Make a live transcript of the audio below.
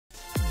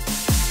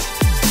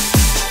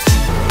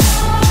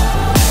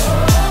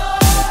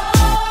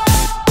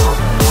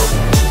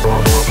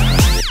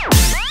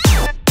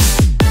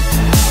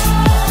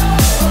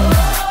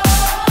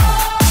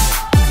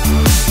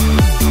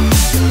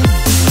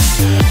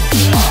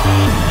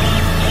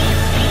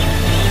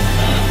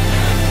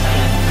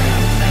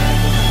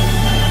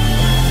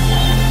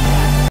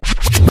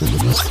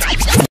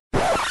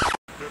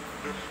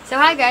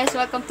Hi guys!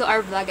 Welcome to our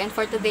vlog, and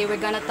for today we're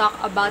gonna talk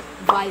about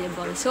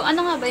volleyball. So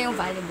ano nga ba yung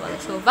volleyball?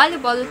 So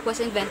volleyball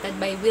was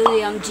invented by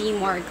William G.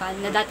 Morgan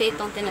na dati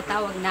itong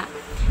tinatawag na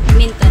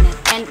mintonet.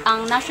 And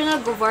ang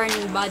national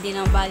governing body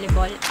ng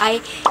volleyball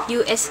ay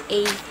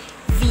USAV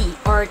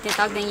or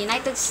tinatawag ng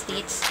United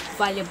States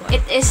Volleyball.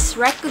 It is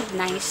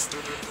recognized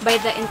by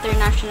the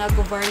international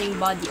governing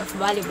body of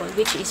volleyball,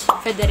 which is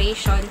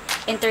Federation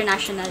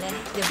Internationale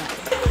de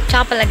Volleyball.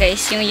 Tsaka pala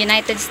guys, yung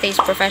United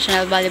States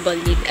Professional Volleyball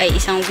League ay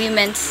isang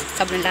women's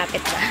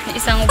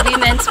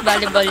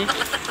volleyball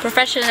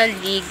professional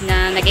league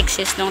na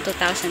nag-exist noong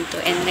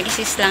 2002 and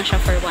nag-exist lang siya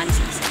for one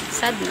season.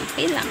 Sad no?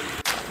 Okay lang.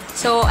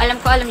 So,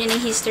 alam niyo yung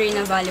history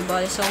ng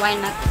volleyball. So, why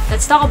not?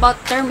 Let's talk about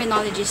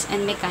terminologies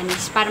and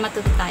mechanics para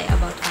matuto tayo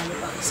about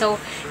volleyball. So,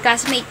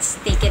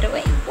 classmates, take it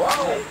away.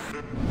 Wow!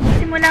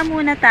 Simula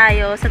muna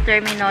tayo sa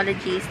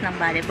terminologies ng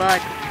volleyball.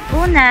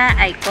 Una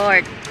ay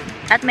court.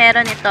 At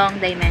meron itong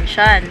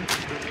dimension.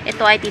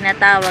 Ito ay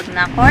tinatawag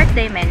na court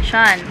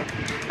dimension.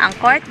 Ang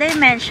court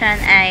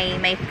dimension ay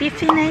may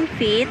 59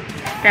 feet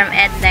from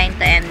end line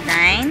to end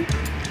line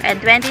and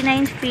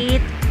 29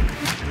 feet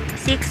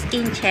 6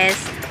 inches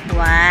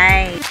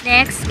wide.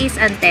 Next is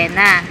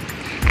antenna.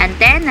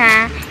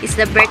 Antenna is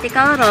the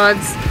vertical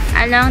rods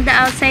along the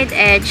outside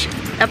edge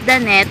of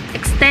the net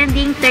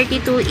extending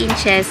 32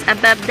 inches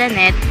above the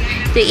net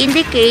to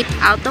indicate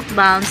out of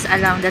bounds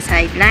along the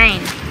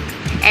sideline.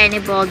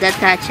 Any ball that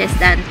touches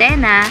the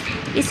antenna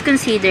is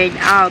considered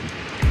out.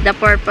 The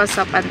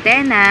purpose of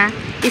antenna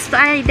is to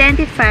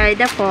identify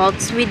the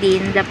faults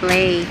within the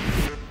play.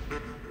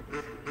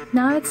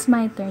 Now it's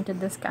my turn to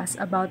discuss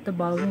about the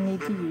ball we need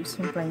to use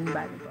when playing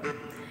volleyball.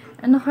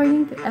 And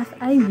according to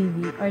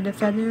FIVB, or the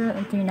Federal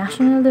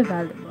International de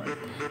Volleyball,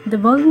 the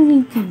ball we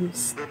need to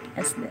use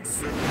is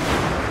this.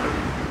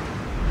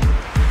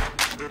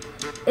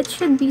 It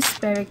should be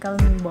spherical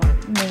ball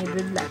made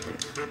with leather,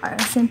 or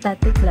a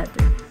synthetic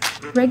leather,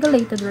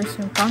 regulated with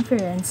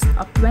circumference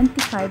of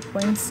 25.6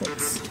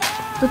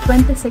 to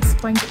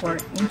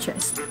 26.4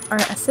 inches, or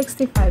a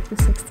 65 to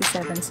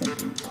 67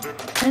 centimeters.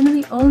 And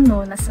we all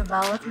know na sa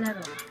bawat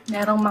laro,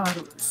 merong mga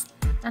rules.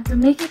 And to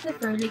make it a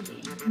fairly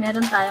game,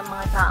 meron tayong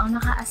mga taong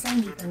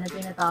naka-assign dito na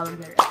tinatawag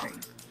na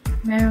referee.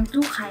 Merong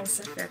two kinds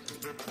of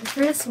referee. The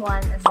first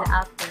one is the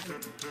up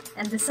referee,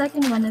 and the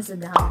second one is the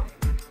down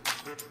referee.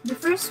 The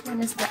first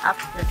one is the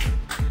up referee,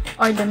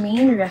 or the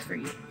main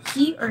referee.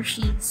 He or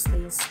she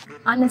stays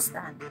on a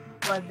stand,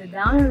 while the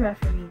down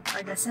referee,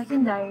 or the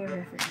secondary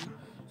referee,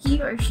 he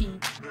or she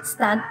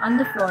stand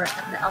on the floor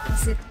at the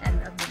opposite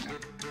end of the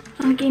net.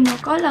 Ang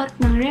kino-call out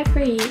ng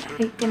referee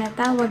ay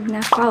tinatawag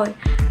na foul,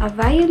 a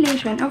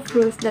violation of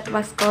rules that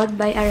was called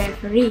by a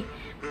referee.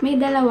 May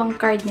dalawang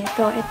card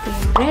nito. Ito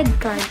yung red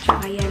card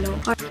at yellow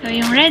card. So,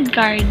 yung red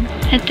card,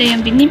 ito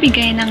yung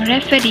binibigay ng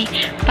referee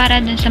para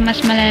dun sa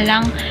mas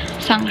malalang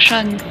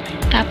sanction.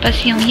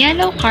 Tapos, yung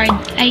yellow card,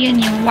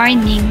 ayun yung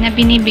warning na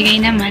binibigay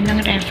naman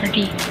ng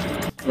referee.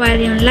 While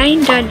yung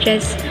line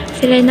judges,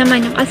 sila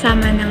naman yung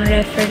kasama ng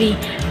referee.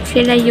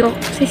 Sila yung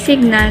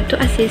signal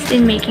to assist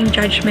in making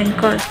judgment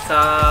calls.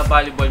 Sa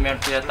volleyball, meron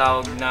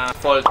tinatawag na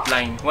fault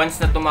line. Once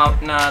na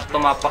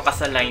tumapak ka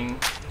sa line,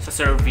 sa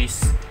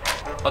service,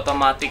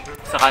 automatic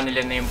sa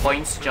kanila na yung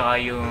points tsaka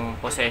yung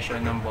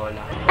possession ng bola.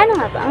 Ano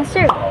nga ba ang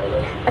serve?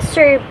 A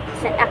serve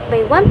is an act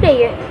by one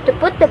player to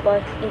put the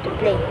ball into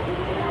play.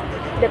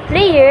 The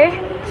player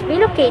is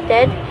be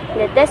located in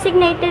the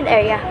designated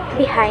area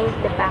behind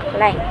the back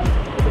line.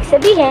 Ibig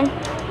sabihin,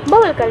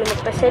 bawal ka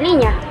lumagpas sa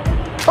linya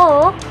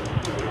o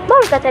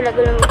bawal ka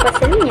talaga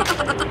lumagpas sa linya.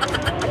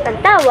 At ang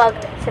tawag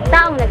sa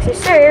taong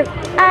nagsiserve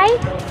ay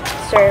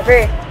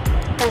server.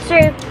 Ang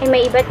serve ay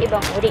may iba't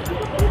ibang uri.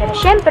 Pero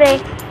syempre,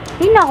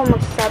 hindi na ako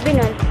magsasabi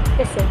nun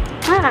kasi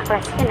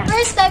makakaklas ka na.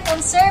 First type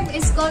of serve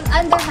is called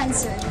underhand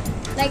serve,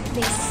 like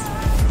this.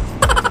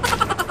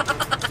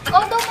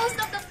 Although most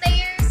of the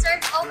players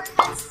serve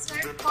overhand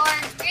serve for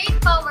great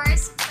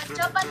powers, but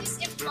Japanese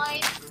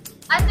employed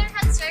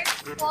underhand serve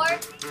for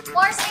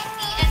more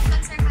safety and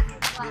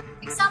conservative one.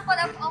 Example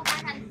of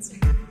overhand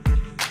serve.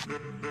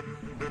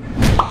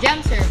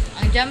 Jump serve.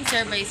 Ang jump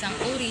serve ay isang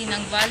uri ng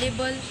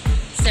volleyball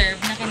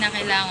serve na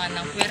kinakailangan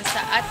ng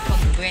puwersa at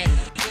pagbuwelo.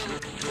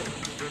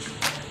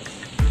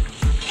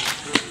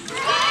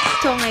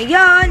 So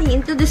ngayon,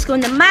 i-introduce ko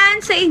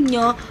naman sa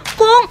inyo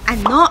kung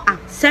ano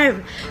ang serve.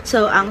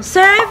 So ang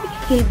serve,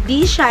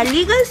 hindi siya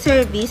legal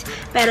service,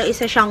 pero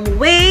isa siyang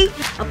way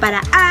o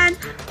paraan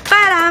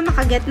para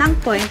makaget ng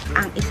point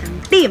ang isang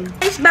team.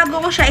 Guys,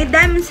 bago ko siya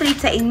i-demonstrate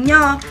sa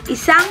inyo,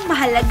 isang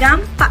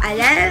mahalagang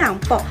paalala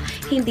lang po.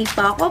 Hindi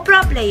po ako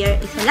pro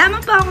player, isa lamang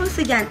po akong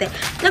estudyante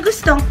na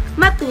gustong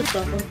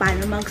matuto kung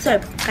paano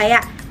mag-serve. Kaya,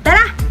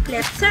 tara,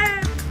 let's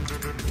serve!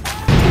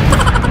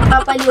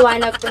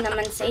 Papaliwanag ko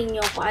naman sa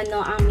inyo kung ano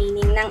ang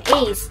meaning ng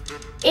ace.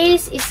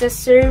 Ace is a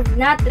serve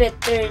not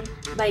returned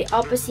by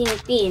opposing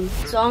team.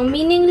 So, ang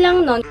meaning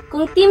lang nun,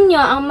 kung team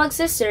nyo ang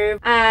magsaserve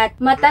at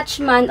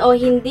matouch man o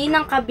hindi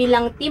ng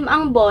kabilang team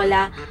ang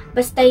bola,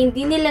 basta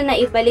hindi nila na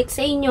ibalik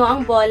sa inyo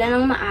ang bola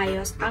ng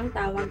maayos, ang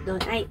tawag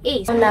doon ay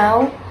ace.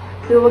 Now,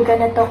 we were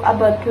gonna talk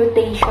about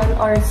rotation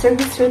or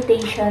service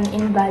rotation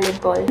in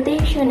volleyball.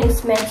 Rotation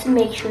is meant to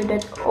make sure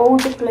that all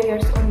the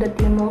players on the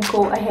team will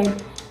go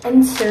ahead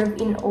and serve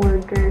in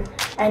order,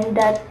 and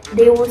that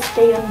they will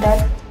stay on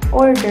that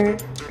order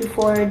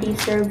before the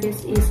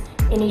service is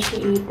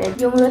initiated.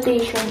 Yung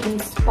rotation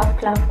is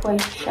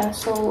pa-clockwise siya,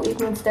 so it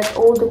means that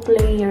all the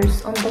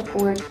players on the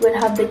court will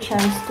have the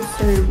chance to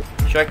serve.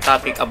 Short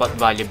topic about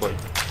volleyball,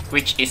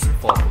 which is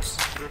focus.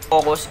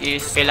 Focus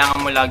is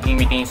kailangan mo laging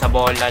mitingin sa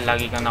bola,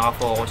 lagi kang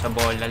nakafocus sa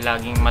bola,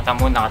 laging mata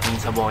mo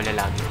nakatingin sa bola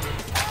lagi.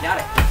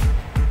 Kunyari,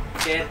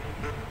 set,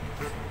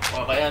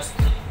 o kaya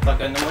pag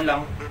ano mo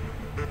lang,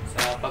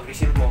 sa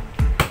pag-receive mo,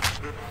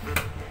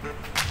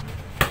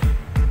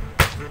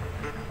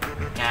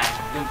 yan,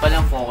 yun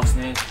palang focus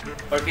na yun.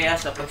 Or kaya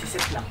sa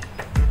pag-set lang.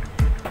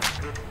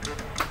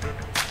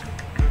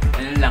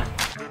 Ano lang.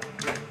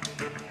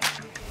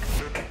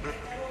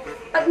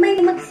 Pag may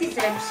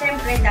magsiserve,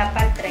 syempre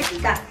dapat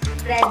ready ka.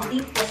 Ready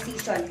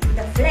position,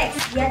 the flex,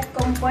 yet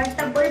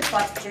comfortable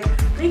posture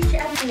which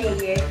a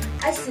player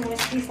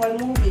assumes before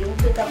moving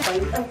to the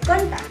point of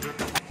contact.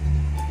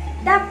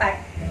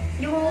 Dapat,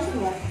 yung moves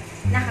mo,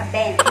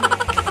 naka-bend.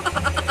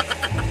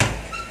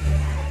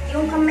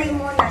 Yung kamay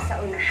mo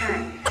nasa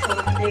unahan,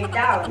 shoulder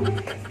down.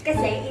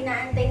 Kasi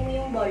inaantay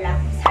mo yung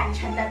bola kung saan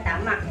siya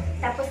tatama.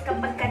 Tapos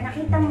kapag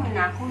nakita mo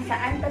na kung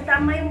saan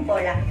tatama yung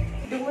bola,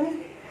 doon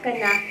mo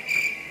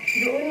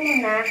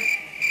na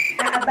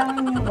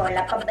aabangan yung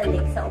bola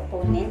pabalik sa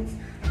opponent's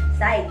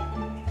side.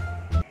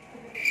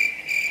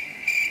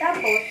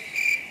 Tapos,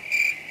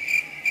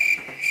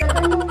 sa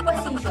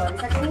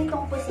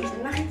ganitong position,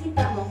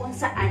 makikita mo kung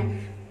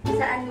saan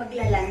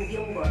maglaland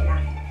yung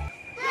bola.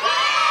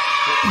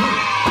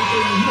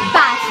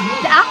 Pass,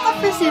 the act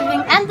of receiving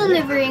and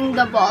delivering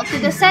the ball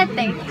to the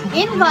setter.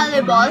 In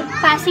volleyball,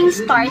 passing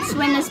starts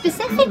when a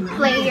specific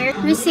player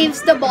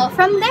receives the ball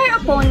from their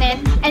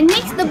opponent and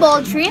makes the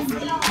ball drift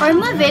or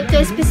move it to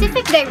a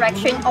specific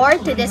direction or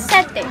to the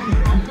setter.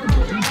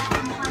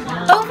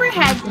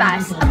 Overhead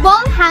pass, a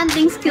ball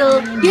handling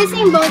skill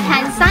using both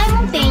hands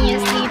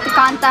simultaneously to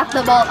contact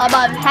the ball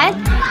above head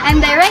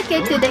and direct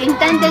it to the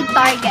intended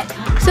target.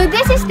 So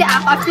this is the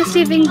act of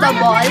receiving the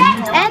ball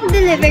and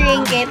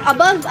delivering it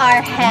above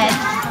our head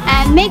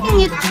and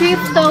making it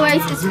drift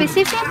towards a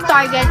specific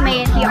target,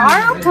 may it be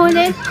our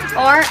opponent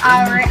or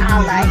our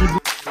ally.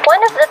 One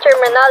of the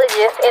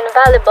terminologies in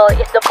volleyball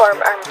is the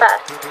forearm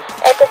pass.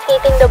 It is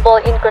hitting the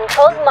ball in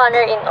controlled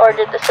manner in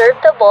order to serve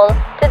the ball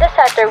to the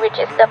setter, which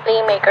is the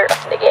playmaker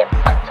of the game.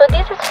 So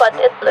this is what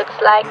it looks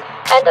like,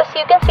 and as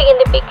you can see in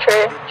the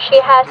picture, she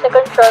has a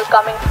control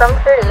coming from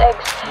her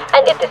legs,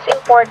 and it is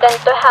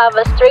important to have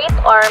a straight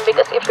arm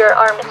because if your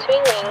arm is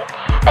swinging,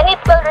 and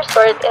it will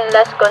result in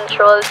less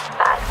controlled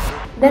pass.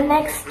 The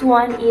next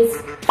one is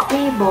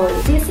free ball.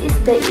 This is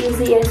the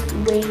easiest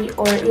way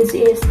or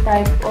easiest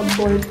type of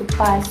ball to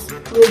pass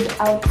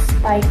without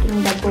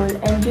spiking the ball,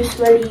 and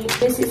usually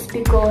this is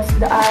because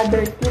the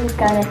other team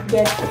cannot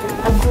get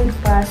a good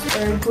pass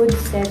or a good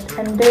set,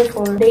 and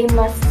therefore they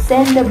must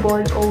send the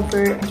ball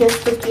over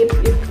just to keep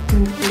it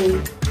in play.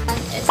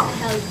 It's a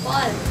held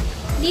ball.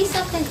 This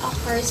often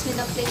occurs when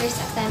the players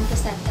attempt to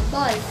set the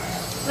ball.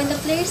 When the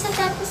players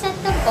attempt to set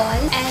the ball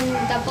and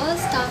the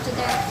balls come to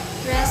the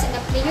rest in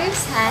the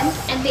player's hand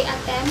and they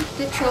attempt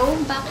to throw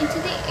back into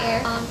the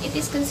air, it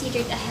is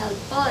considered a held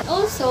ball.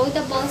 Also,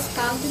 the balls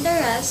come to the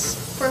rest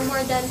for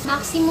more than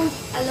maximum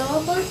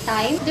allowable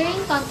time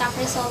during contact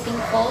resulting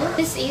fall.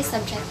 This is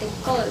subjective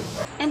call.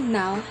 And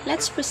now,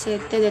 let's proceed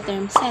to the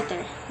term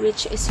setter,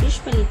 which is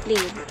usually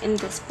played in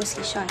this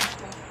position.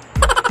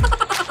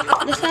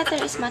 The setter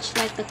is much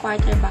like the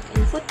quarterback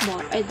in football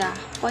or the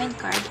point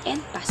guard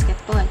in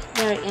basketball.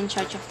 They are in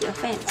charge of the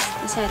offense.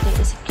 The setter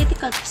is a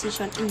critical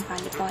position in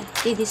volleyball.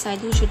 They decide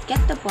who should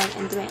get the ball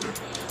and when.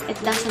 It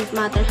doesn't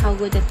matter how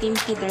good the team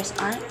hitters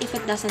are if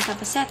it doesn't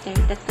have a setter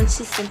that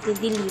consistently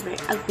delivers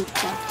a good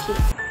ball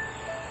hit.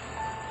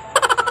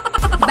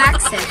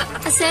 Back set,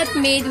 a set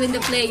made when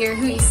the player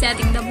who is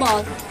setting the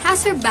ball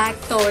has her back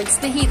towards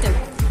the hitter.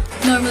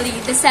 Normally,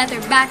 the setter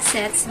back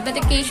sets, but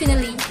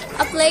occasionally,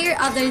 a player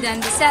other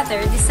than the setter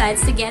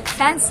decides to get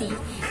fancy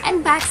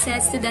and back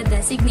sets to the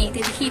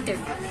designated hitter.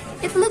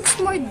 It looks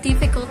more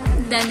difficult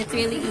than it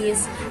really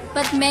is,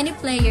 but many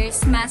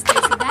players master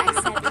the back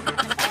set.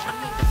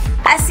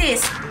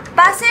 Assist.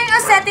 Passing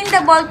or setting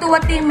the ball to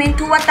a teammate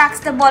who attacks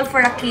the ball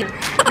for a kill.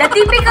 The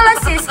typical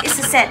assist is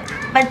a set,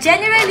 but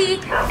generally,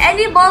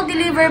 any ball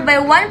delivered by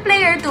one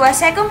player to a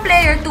second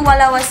player to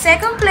allow a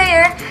second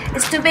player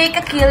is to make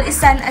a kill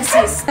is an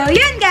assist. So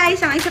yun guys,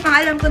 ang isa pang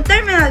alam kong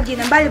terminology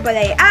ng volleyball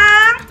ay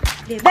ang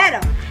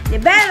libero.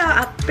 Libero,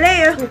 a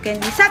player who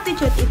can be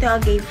substitute into a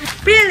game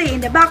freely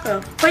in the back row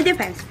for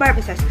defense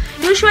purposes.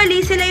 Usually,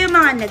 sila yung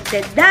mga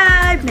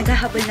nagda-dive,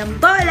 naghahabol ng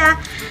bola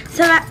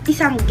sa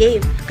isang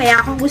game.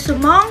 Kaya kung gusto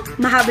mong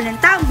mahabol ng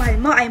tao, mahal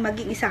mo ay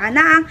maging isa ka na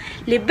ang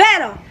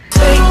libero.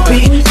 Hi!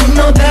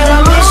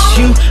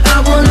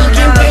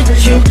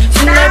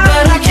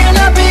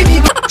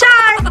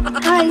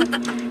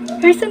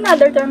 Here's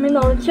another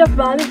terminology of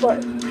volleyball.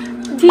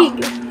 Dig.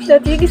 The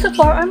dig is a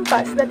forearm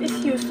pass that is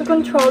used to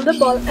control the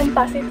ball and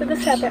pass it to the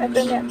setter at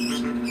the net.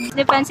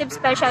 Defensive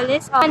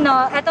specialist.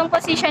 Etong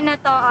position na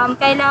to,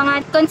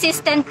 kailangan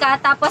consistent ka,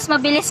 tapos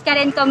mabilis ka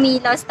rin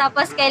kumilos,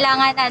 tapos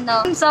kailangan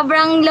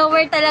sobrang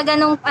lower talaga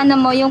nung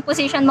yung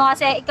position mo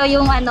kasi ikaw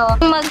yung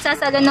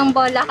magsasalo ng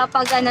bola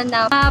kapag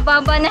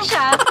mababa na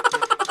siya.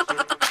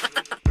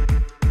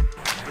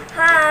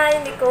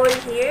 Hi! Nicole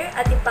here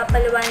at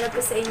ipapaliwanag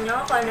ko sa inyo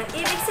kung anong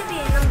ibig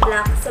sabihin ng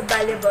block sa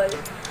volleyball.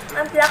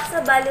 Ang block sa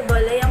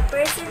volleyball ay ang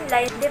person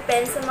line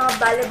defense sa mga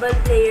volleyball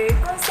player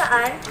kung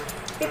saan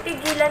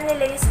pipigilan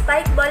nila yung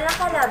spike ball ng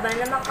kalaban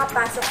na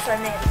makapasok sa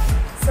net.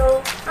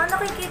 So, ang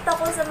nakikita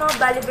ko sa mga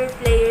volleyball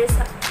players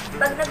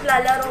pag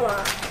naglalaro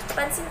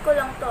pansin ko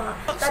lang to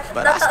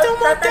tataas sila ng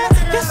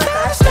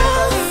mataas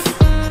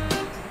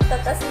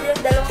tataas nila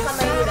yung dalawang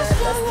kamay nila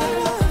tapos dito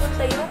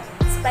mapupunta yung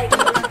spike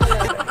ball ng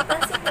kalaban.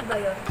 Pansin nyo ba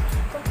yun?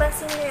 Kung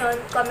pansin nyo yun,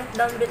 comment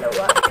down below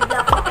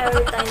i-block yung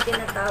error time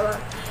tinatawag.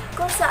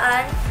 Kung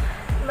saan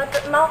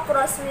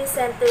makakross mo yung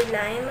center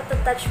line,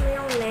 matatouch mo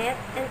yung net,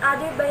 and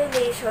other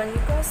violation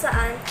kung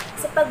saan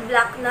sa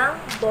pag-block ng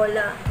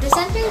bola. The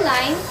center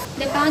line,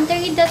 the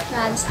boundary that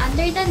runs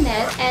under the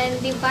net and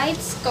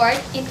divides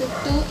court into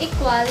two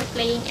equal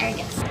playing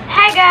areas.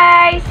 Hi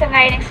guys! So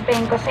ngayon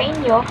explain ko sa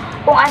inyo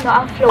kung ano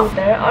ang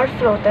floater or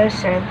floater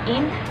serve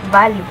in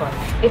volleyball.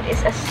 It is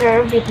a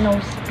serve with no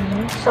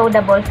spin, so the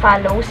ball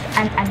follows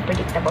an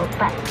unpredictable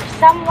path. If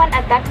someone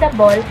attack the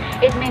ball,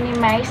 it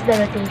minimizes the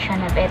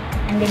rotation of it.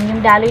 And then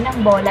yung daloy ng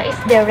bola is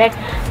direct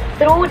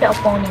through the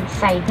opponent's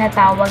side.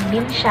 Natawag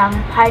din siyang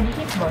hard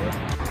hit ball.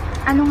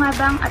 Ano nga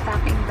ba ang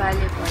attack in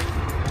volleyball?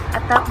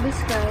 Attack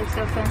describes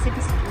the offensive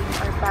scheme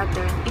or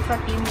pattern if a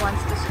team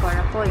wants to score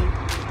a point.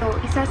 So,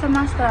 isa sa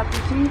mga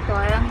strategy nito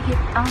ay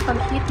ang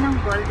pag-hit ng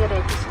ball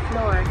diretso sa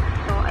floor.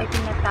 Ito ay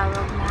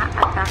tinatawag na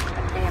attack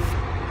attempt.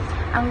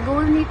 Ang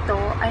goal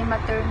nito ay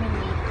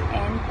ma-terminate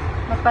and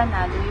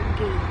mapanalo yung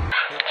game.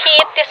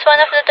 Hit is one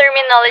of the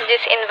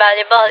terminologies in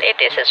volleyball. It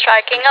is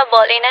striking a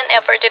ball in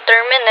an effort to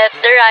terminate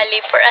the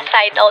rally for a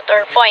side out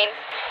or point.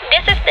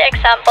 This is the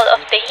example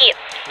of the hit.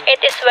 It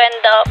is when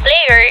the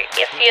player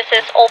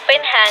uses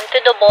open hand to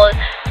the ball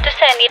to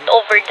send it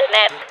over the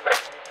net.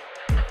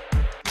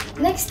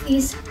 Next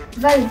is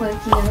volleyball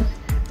kill.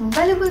 Ang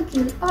volleyball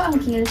kill o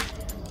ang kill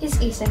is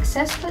a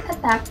successful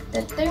attack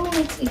that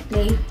terminates a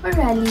play or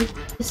rally,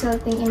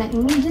 resulting in an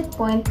immediate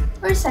point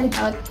or side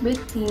out with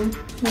team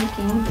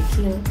making the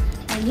kill.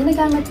 And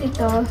ginagamit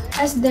ito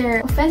as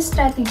their offense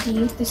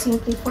strategy to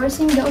simply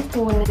forcing the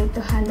opponent to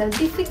handle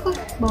difficult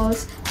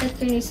balls that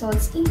can result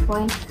in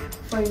point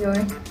for your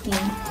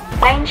team.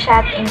 Line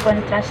shot in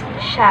contrast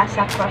siya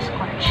sa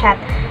cross-court shot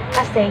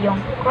kasi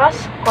yung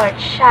cross-court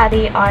shot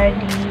they are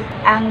the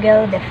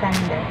angle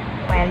defender.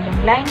 While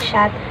yung line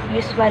shot,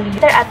 usually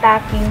after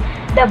attacking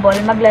the ball,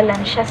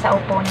 maglalan siya sa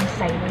opponent's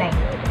sideline.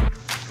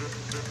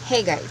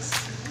 Hey guys!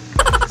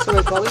 So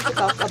we're going to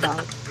talk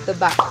about the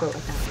back row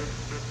attack.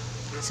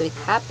 So it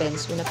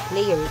happens when a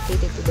player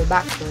rotated to the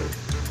back row,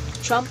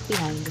 jump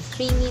behind the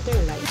 3-meter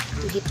line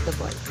to hit the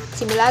ball.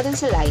 Simula dun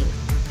sa line,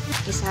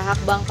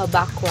 isahakbang ka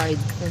backward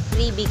ng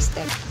 3 big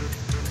step,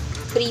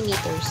 3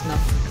 meters, no?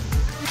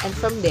 And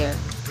from there,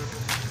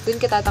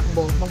 dun ka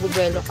tatakbo,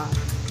 magbubuelo ka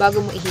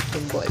bago mo i-hit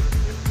yung ball.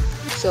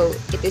 So,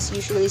 it is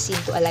usually seen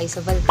to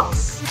Eliza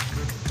Valdez.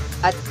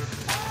 At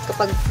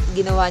kapag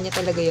ginawa niya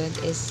talaga yon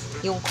is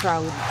yung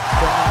crowd.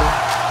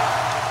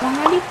 Ang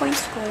rally point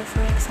score,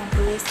 for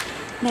example, is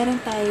meron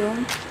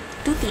tayong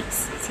 2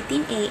 teams, si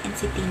Team A and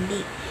si Team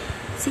B.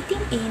 Si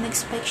Team A,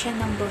 nag-spike siya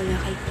ng bola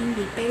kay Team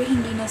B, pero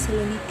hindi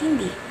nasalo ni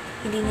Team B.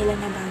 Hindi nila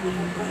nabawi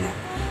yung bola.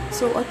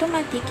 So,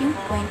 automatic yung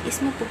point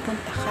is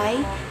mapupunta kay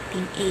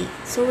Team A.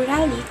 So,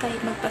 rally,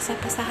 kahit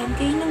magpasapasahan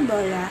kayo ng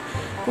bola,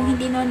 kung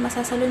hindi naman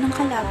masasalo ng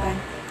kalaban,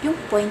 yung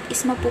point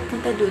is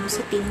mapupunta dun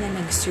sa team na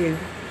nag-serve.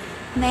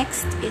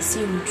 Next is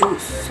yung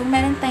juice. So,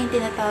 meron tayong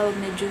tinatawag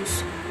na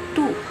juice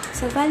 2.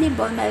 Sa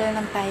volleyball, meron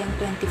lang tayong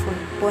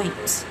 24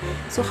 points.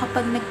 So,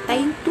 kapag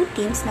nag-tie yung 2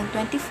 teams ng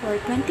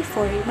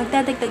 24-24,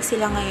 magdadagdag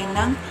sila ngayon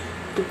ng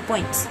 2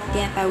 points.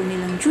 Tinatawag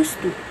nilang juice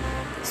 2.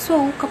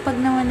 So, kapag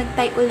naman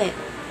nag-tie ulit,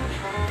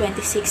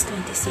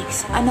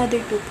 26-26,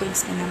 another 2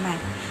 points na naman.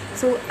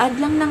 So, add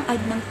lang ng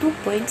 2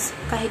 points,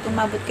 kahit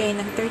umabot kayo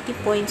ng 30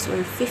 points or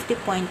 50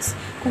 points,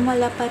 kung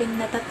wala pa rin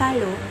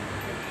natatalo,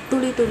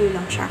 tuloy-tuloy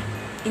lang siya.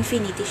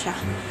 Infinity siya.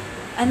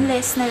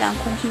 Unless na lang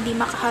kung hindi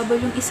makahabol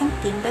yung isang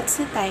team, that's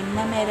the time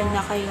na meron na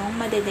kayong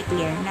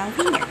madedeclare na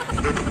winner.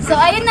 So,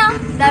 ayun na.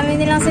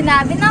 Dami nilang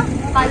sinabi na.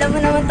 Akala mo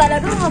naman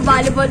talaga mga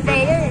volleyball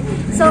player.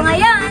 So,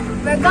 ngayon,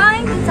 we're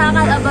going to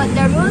tackle about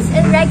the rules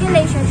and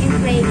regulations in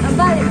playing a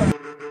volleyball.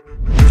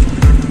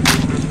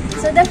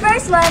 So, the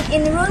first one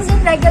in rules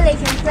and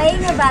regulations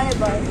playing a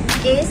volleyball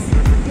is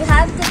you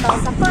have to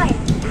toss a coin.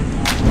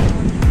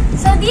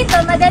 So, dito,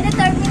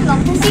 madedetermine mo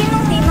kung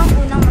sinong team ang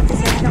unang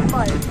mag-set ng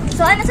ball.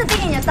 So, ano sa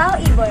tingin nyo? Tao,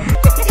 Ibon?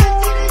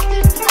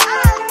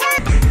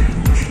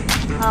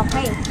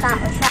 Okay,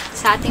 tao siya.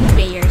 Sa ating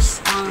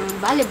players, ang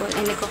volleyball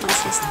and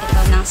nagko-consist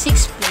ito ng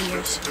 6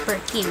 players per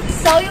team.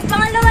 So, yung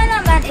pangalawa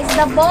naman is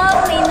the ball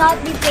may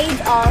not be played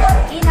off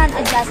in an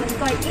adjacent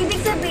court. Ibig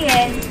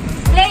sabihin,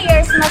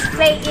 players must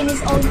play in his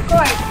own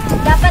court.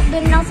 Dapat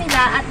dun lang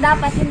sila at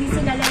dapat hindi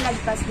sila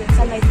lalagpas dun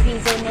sa may free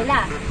zone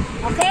nila.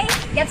 Okay?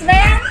 Gets ba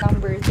yan?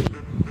 Number 3.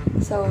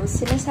 So,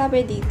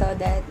 sinasabi dito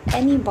that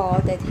any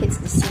ball that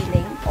hits the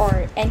ceiling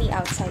or any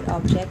outside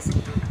objects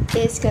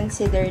is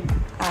considered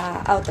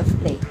out of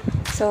play.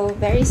 So,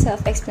 very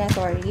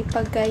self-explanatory.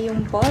 Pagka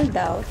yung ball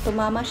daw,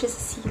 tumama siya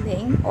sa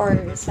ceiling or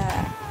sa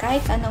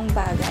kahit anong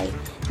bagay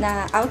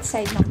na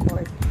outside ng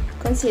court,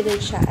 considered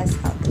siya as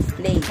out of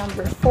play.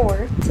 Number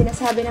 4,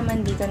 sinasabi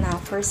naman dito na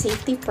for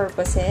safety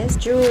purposes,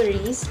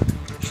 jewelries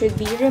should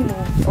be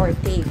removed or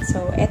taped.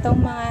 So,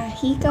 etong mga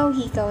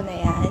hikaw-hikaw na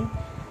yan,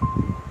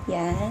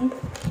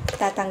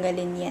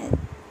 tatanggalin yan.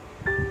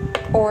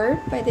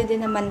 Or, pwede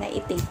din naman na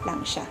i-tape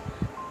lang siya.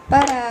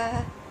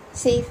 Para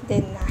safe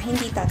din na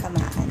hindi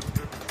tatamaan.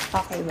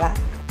 Okay ba?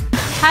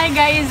 Hi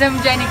guys, I'm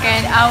Jenica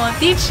and I will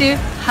teach you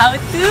how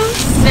to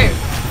serve.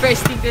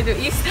 First thing to do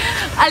is,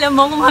 alam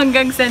mo kung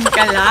hanggang saan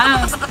ka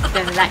lang.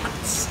 The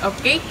lines.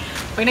 Okay?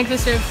 Pag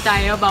nagsuserve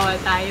tayo, bawal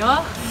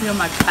tayo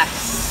lumagpas.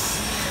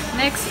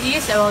 Next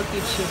is, I will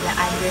teach you the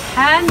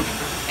underhand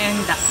and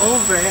the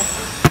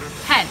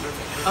overhand.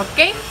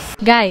 Okay?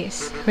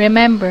 Guys,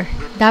 remember,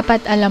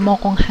 dapat alam mo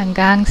kung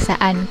hanggang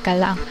saan ka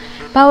lang.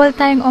 Bawal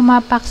tayong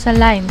umapak sa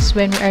lines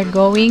when we are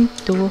going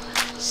to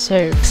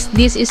serve.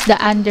 This is the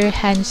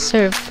underhand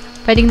serve.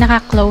 Pwedeng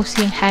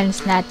naka-close yung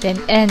hands natin.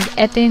 And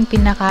ito yung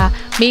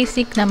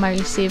pinaka-basic na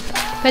ma-receive.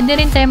 Pwede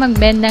rin tayo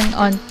mag-bend ng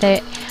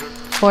onte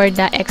for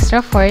the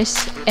extra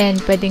force. And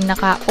pwedeng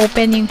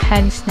naka-open yung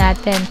hands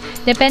natin.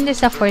 Depende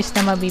sa force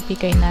na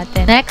mabibigay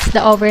natin. Next,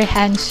 the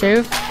overhand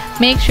serve.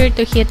 Make sure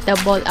to hit the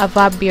ball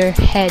above your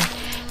head.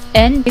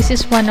 And this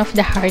is one of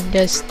the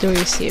hardest to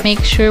receive.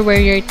 Make sure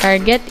where your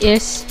target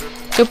is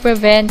to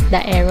prevent the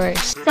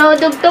errors. So,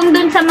 dugtong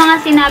dun sa mga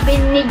sinabi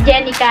ni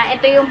Jenica,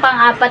 ito yung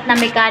pang-apat na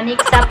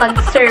mechanic sa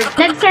pag-serve.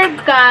 Nag-serve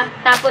ka,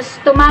 tapos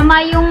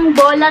tumama yung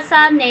bola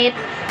sa net,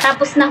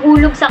 tapos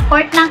nahulog sa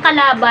court ng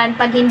kalaban.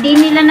 Pag hindi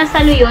nila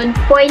nasalo yun,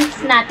 points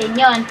natin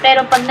yon.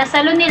 Pero pag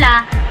nasalo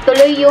nila,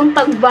 tuloy yung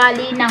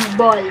pag-volley ng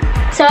ball.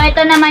 So,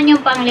 ito naman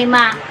yung pang-5.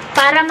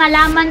 Para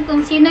malaman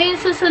kung sino yung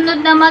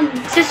susunod na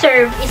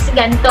mag-serve is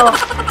ganito.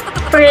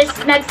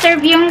 First,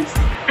 nag-serve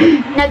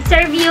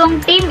yung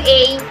Team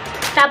A,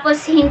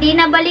 tapos hindi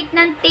nabalik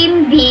ng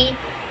Team B,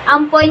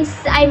 ang points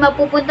ay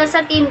mapupunta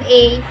sa Team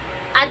A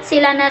at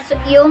sila na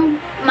yung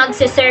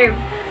mag-serve.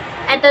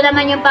 Ito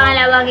naman yung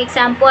pangalawang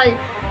example.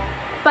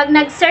 Pag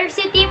nag-serve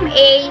si Team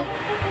A,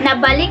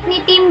 nabalik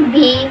ni Team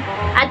B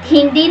at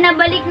hindi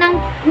nabalik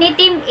ni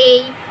Team A,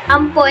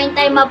 ang point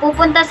ay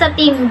mapupunta sa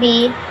Team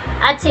B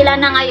at sila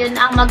na ngayon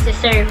ang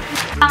magse-serve.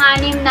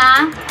 Pang-anim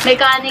na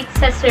mechanic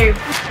sa serve.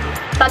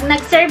 Pag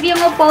nag-serve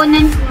yung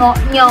opponent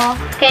nyo,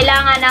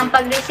 kailangan ang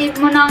pag-receive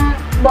mo ng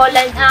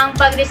bola, ang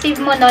pag-receive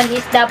mo nun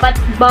is dapat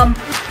bump.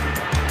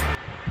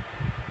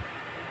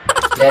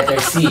 Letter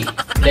C,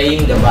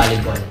 playing the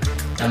volleyball.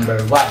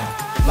 Number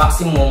 1,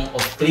 maximum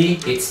of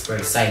 3 hits per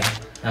side.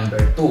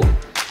 Number 2,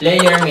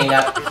 player may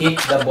not hit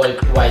the ball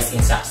twice in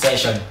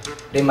succession.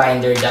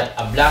 Reminder that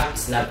a block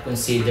is not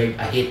considered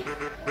a hit.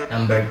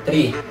 Number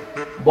 3,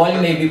 ball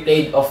may be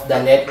played off the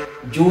net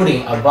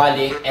during a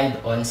volley and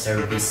on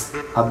service.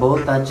 A ball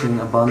touching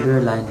a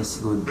boundary line is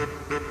good.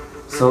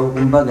 So,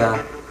 kumbaga,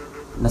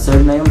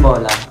 na-serve na yung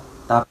bola,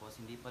 tapos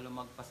hindi pa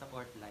lumagpas sa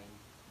court line,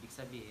 ibig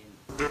sabihin,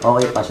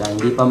 okay pa siya,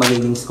 hindi pa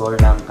magiging score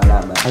ng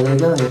kalaban. A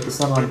legal hit is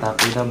a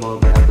contact with the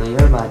ball by a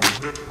player body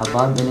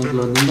above and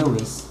including the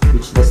waist,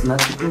 which does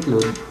not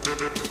include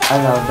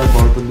allow the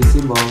ball to be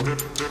visible,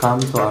 come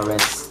to a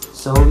rest.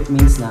 So, it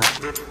means na,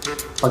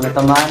 pag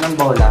natamaan ng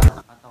bola,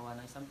 ang katawan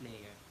ng isang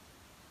player,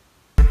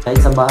 kahit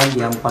sa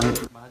bahagi,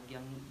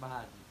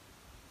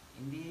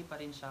 hindi pa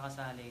rin siya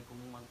kasali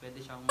kung pwede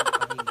siyang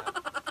magpahinga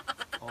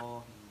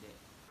o hindi.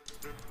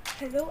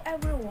 Hello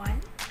everyone,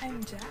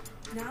 I'm Jack.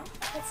 Now,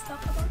 let's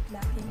talk about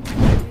blocking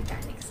and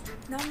mechanics.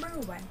 Number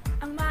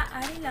 1, ang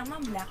maaari lang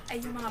mag-block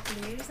ay yung mga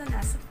players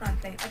na nasa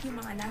frontline at yung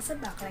mga nasa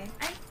backline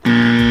ay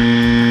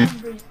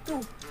Number 2,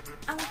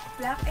 ang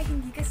block ay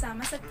hindi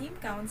kasama sa team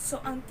count,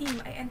 so ang team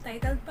ay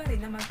entitled pa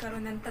rin na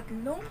magkaroon ng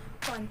 3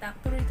 contact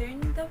to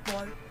return the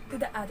ball to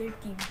the other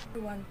team. If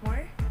you want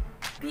more,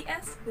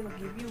 PS will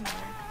give you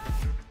more.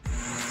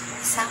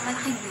 Isang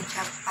malaking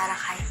recap para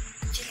kay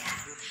Jian.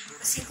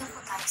 Proceed po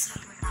tayo sa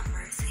rule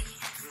number 3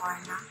 and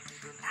 4 na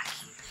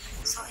blocking.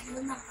 So in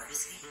rule number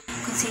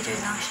 3, consider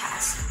lang siya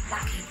as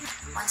blocking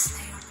once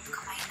na yung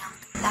kamay ng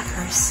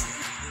blockers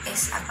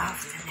is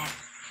above the net.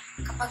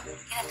 Kapag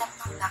inatap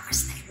ng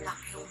blockers na i-block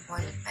yung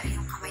ball pero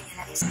yung kamay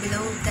nila is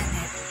below the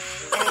net,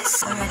 it is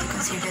already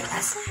considered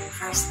as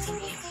first team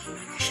hit,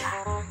 hindi na siya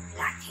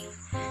blocking.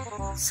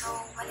 So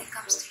when it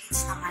comes to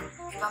hits naman,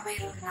 iba may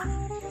rule na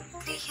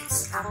 3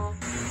 hits lang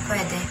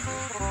pwede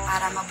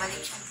para mabalik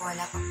yung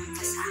bola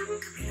papunta sa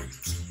kabilang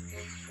team.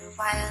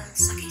 While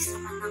sa case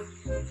naman ng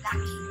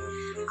blocking,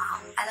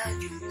 allowed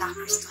yung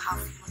blockers to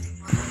have multiple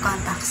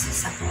contacts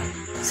sa ball.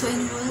 So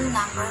in rule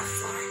number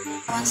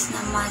 4, once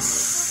na mas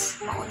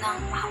maunang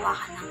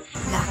mahawakan ng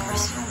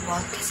blockers yung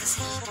ball kaysa sa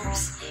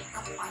hitters,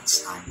 yung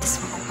points nun is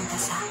mapupunta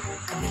sa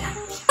kabilang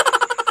team.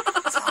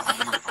 So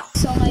ayun na po.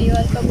 So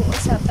ngayon,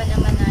 pag-uusapan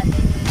naman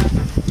natin yung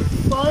mga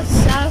balls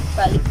sa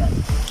volleyball.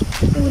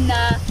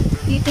 Una,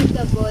 hitting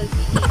the ball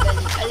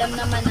illegally. Alam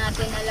naman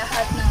natin na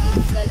lahat ng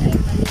illegal ay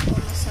mali o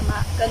masama.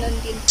 Ganon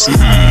din po sa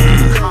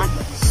volleyball.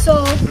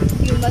 So,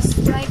 you must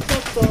strike the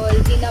ball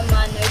in a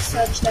manner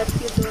such that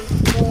you don't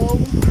throw,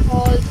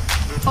 hold,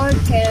 or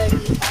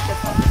carry the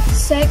ball.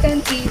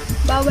 Secondly,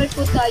 bawal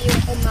po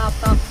tayong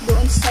umapak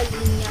doon sa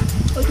linya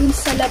o doon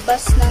sa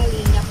labas ng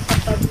linya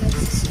kapag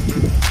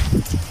nagsiswing.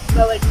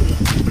 Bawal po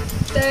yun.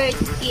 Third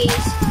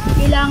is,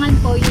 kailangan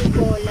po yung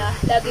bola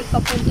laging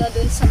papunta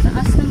doon sa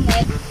taas ng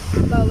net,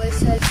 bawal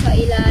sa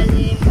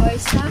ilalim or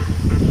sa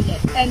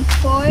gilid. And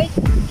fourth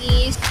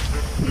is,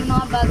 may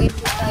mga bagay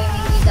po tayong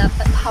hindi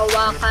dapat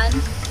hawakan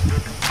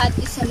at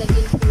isa na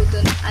din po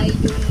doon ay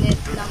yung net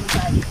ng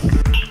volleyball.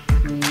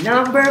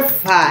 Number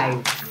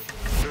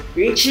 5.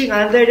 Reaching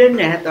under the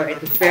net or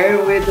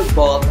interfering with the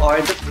ball or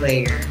the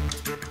player.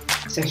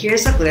 So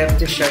here's a clip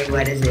to show you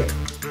what is it.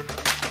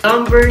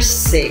 Number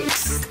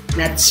 6.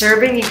 Not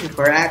serving in the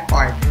correct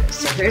order.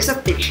 So here's a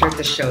picture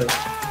to show you.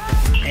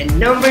 And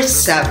number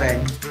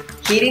 7.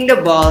 Hitting the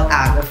ball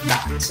out of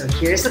bounds. So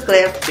here's a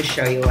clip to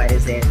show you what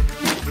is it.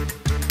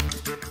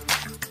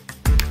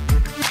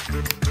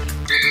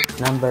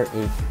 Number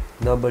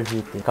 8. Double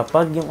hitting.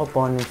 Kapag yung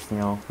opponents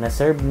nyo,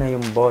 na-serve na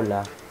yung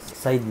bola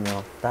sa side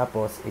nyo,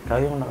 tapos ikaw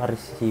yung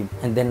naka-receive,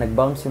 and then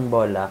nag-bounce yung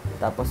bola,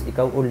 tapos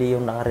ikaw uli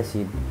yung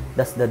naka-receive,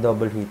 that's the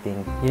double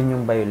hitting. Yun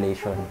yung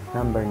violation.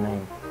 Number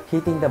 9.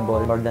 Hitting the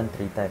ball more than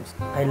 3 times.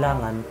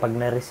 Kailangan, pag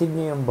na-receive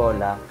nyo yung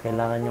bola,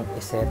 kailangan yung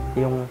iset.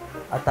 Yung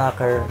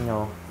attacker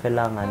nyo,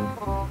 kailangan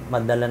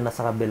madala na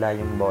sa kabila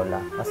yung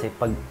bola. Kasi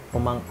pag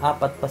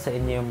umang-apat pa sa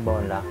inyo yung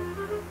bola,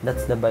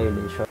 that's the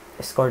violation.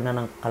 Score na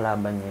ng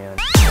kalaban nyo yun.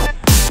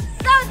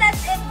 So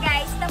that's it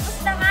guys.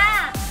 Tapos na nga